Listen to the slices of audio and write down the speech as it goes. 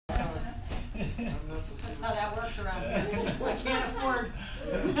That's how that works around here.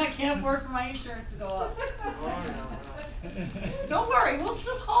 I can't afford for my insurance to go up. Don't worry, we'll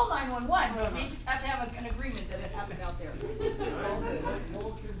still call 911, but we just have to have an agreement that it happened out there. It's all good.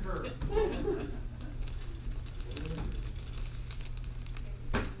 We'll concur.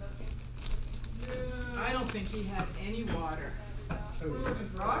 I don't think he had any water.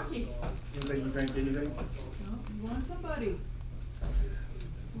 Rocky. Anybody drink anything? No, you want somebody?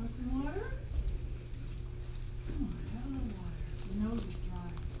 Want some water? Oh, I have no water. Your nose is dry.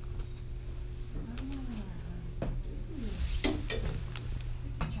 I don't know water. Just a little.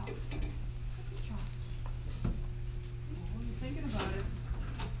 Take a chop. Take a chop. Oh, you're thinking about it.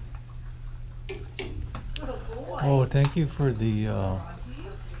 Oh, boy. Oh, thank you for the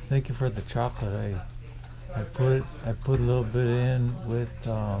chocolate. I put a little bit in with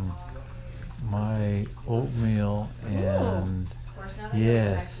my oatmeal, and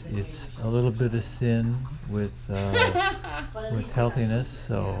yes, it's a little bit of sin with healthiness.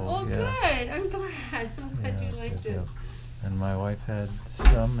 So Oh, yeah. good. I'm glad. I'm glad Yeah, you liked good it. deal. And my wife had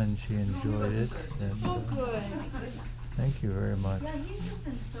some, and she enjoyed it. And Oh, good. thank you very much. Yeah, he's just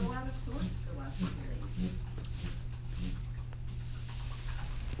been so out of sorts the last few days.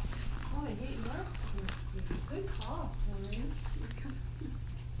 Oh, I hate Mark. Good call, Maureen.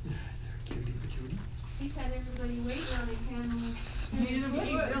 He's had everybody waiting on him. He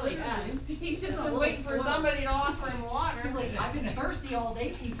really has. He's just been waiting for somebody to offer him water. He's like, I've been thirsty all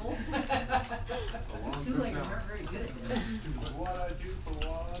day, people. Too late, we're very good at this. What I do for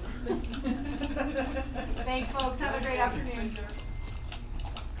water. Thanks, folks. Have a great afternoon.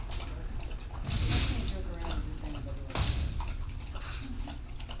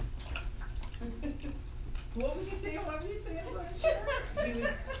 What was he saying? What were you saying about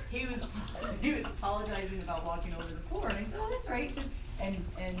insurance? He was apologizing about walking over the floor, and I said, "Oh, that's right." He said, and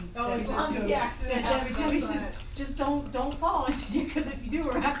Oh, he as long says as the accident every time he happens says, outside. "Just don't fall." I said, "Yeah, because if you do,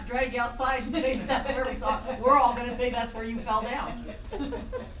 we're gonna have to drag you outside and say that that's where we saw. We're all gonna say that's where you fell down."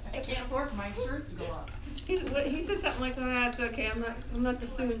 I can't afford for my insurance to go up. He said something like, "Oh, that's okay. I'm not the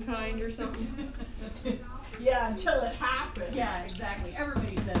suing kind," or something. Yeah, until it happened. Yeah, exactly.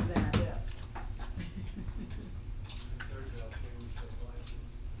 Everybody says that. Yeah.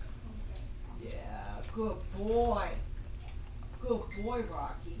 Yeah, good boy. Good boy,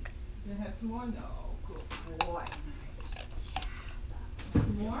 Rocky. You gonna have some more? No, good boy.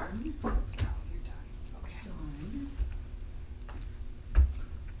 Some more? No, you're done. Okay. Done.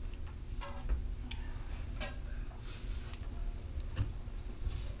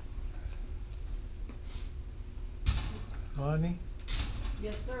 Bonnie,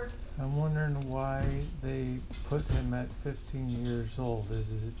 Yes, sir. I'm wondering why they put him at 15 years old. Is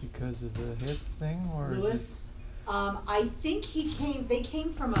it because of the hip thing, or Lewis, is I think they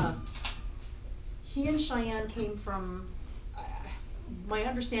came from he and Cheyenne came from, my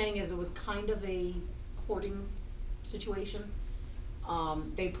understanding is it was kind of a hoarding situation.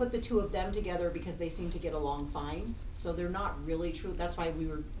 They put the two of them together because they seem to get along fine, so they're not really true. That's why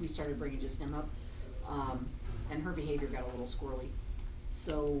we started bringing just him up, and her behavior got a little squirrely.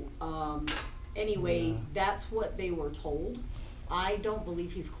 So, anyway, Yeah. that's what they were told. I don't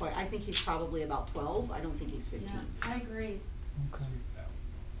believe he's quite, I think he's probably about 12. I don't think he's 15. Yeah, I agree. okay?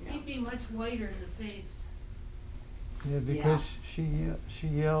 Yeah. He'd be much whiter in the face. Yeah, because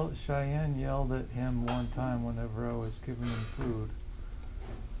Cheyenne yelled at him one time whenever I was giving him food.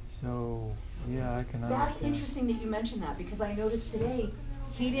 So yeah, I can understand. That's interesting that you mentioned that, because I noticed today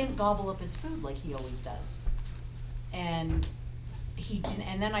he didn't gobble up his food like he always does. And he didn't,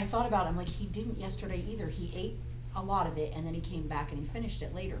 and then I thought about him, like, he didn't yesterday either. He ate a lot of it and then he came back and he finished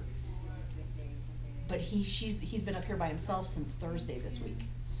it later. But he's been up here by himself since Thursday this week.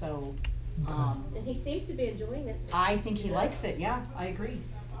 So And he seems to be enjoying it. I think he likes it. Yeah, I agree.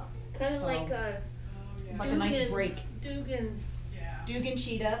 Kind of So, like it's like a nice break. Dugan. Dugan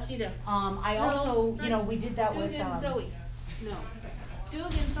Cheetah. Cheetah. I No, also, you know, not we did that with Dugan Zoe. No.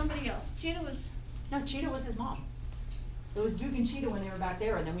 Dugan somebody else. Cheetah was. No, Cheetah was his mom. It was Duke and Cheetah when they were back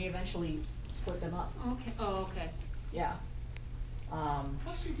there, and then we eventually split them up. Okay. Oh, okay. Yeah.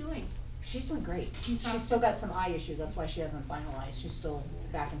 What's she doing? She's doing great. She She's talks- still got some eye issues, that's why she hasn't finalized. She's still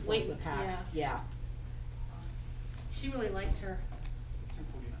back and forth Wait, with PACC. yeah. Yeah. She really liked her.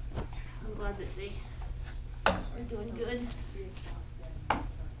 I'm glad that they are doing good.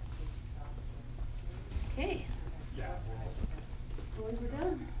 Okay. Boys, we're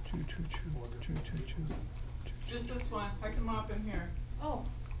done. Choo. Just this one. I come up in here. Oh.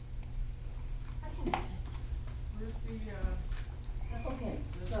 Where's the, Okay,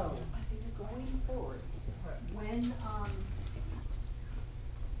 so, going forward, when, can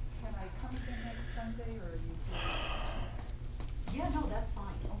I come to aren't they, or you? Yeah, no, that's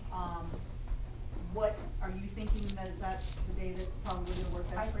fine. What, are you thinking that is that the day that's probably gonna work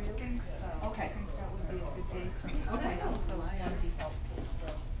I best for you? think so. Okay. I think that would be a good day for me. Okay. So that'd be helpful, so.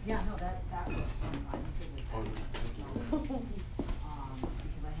 Yeah, no, that works, I'm good with that. So,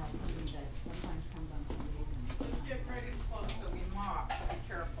 because I have somebody that sometimes comes on Sundays and sometimes. Just get ready to close so we mop, so be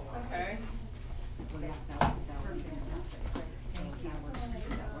careful, okay? So yeah, that would be fantastic. So Thank you. that works for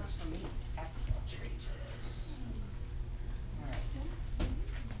you, that works for me. Excellent. Alright.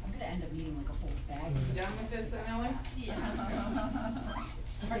 I'm gonna end up needing like a whole bag. You done with this, then, Ellie? It's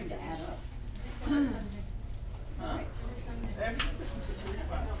starting to add up. Huh?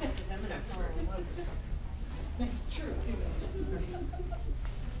 It's true too.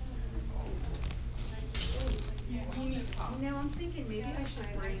 Yeah, he needs help. Now, I'm thinking maybe I should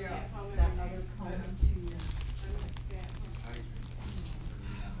bring Yeah. that other comb to.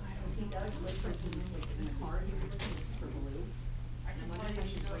 Cause he does live for, he's like in the car, he was looking for Baloo. I can tell you,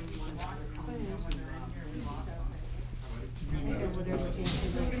 you know, you can walk When when they're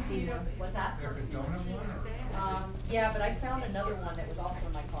they're in here. What's that? Yeah, but I found another one that was also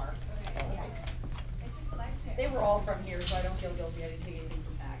in my car. They were all from here, so I don't feel guilty, I didn't take anything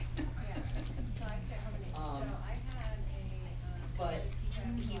from PACC. But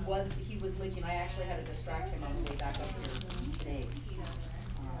he was leaking, I actually had to distract him on the way back up here today.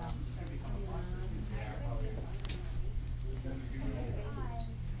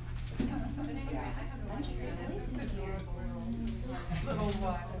 Little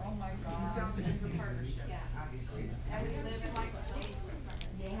one, oh my God. Sounds like a good partnership. And we live in like states.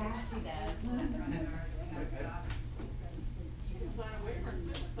 Yeah, she does. You can sign a waiver and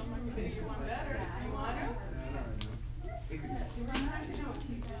say someone can do you one better. You want to? Everyone has to know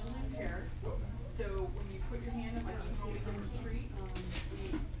he's visually impaired. So when you put your hand up and you hold him treats,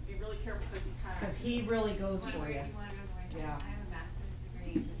 be really careful because he kind of. Cause he really goes for you. Yeah. I have a master's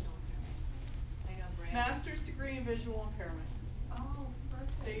degree in visual impairment. I know Brand. Master's degree in visual impairment. Oh,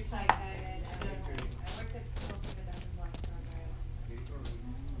 perfect. State Like I did, I worked at school for the deaf and blind program.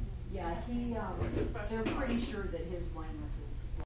 Yeah, they're pretty sure that his blindness is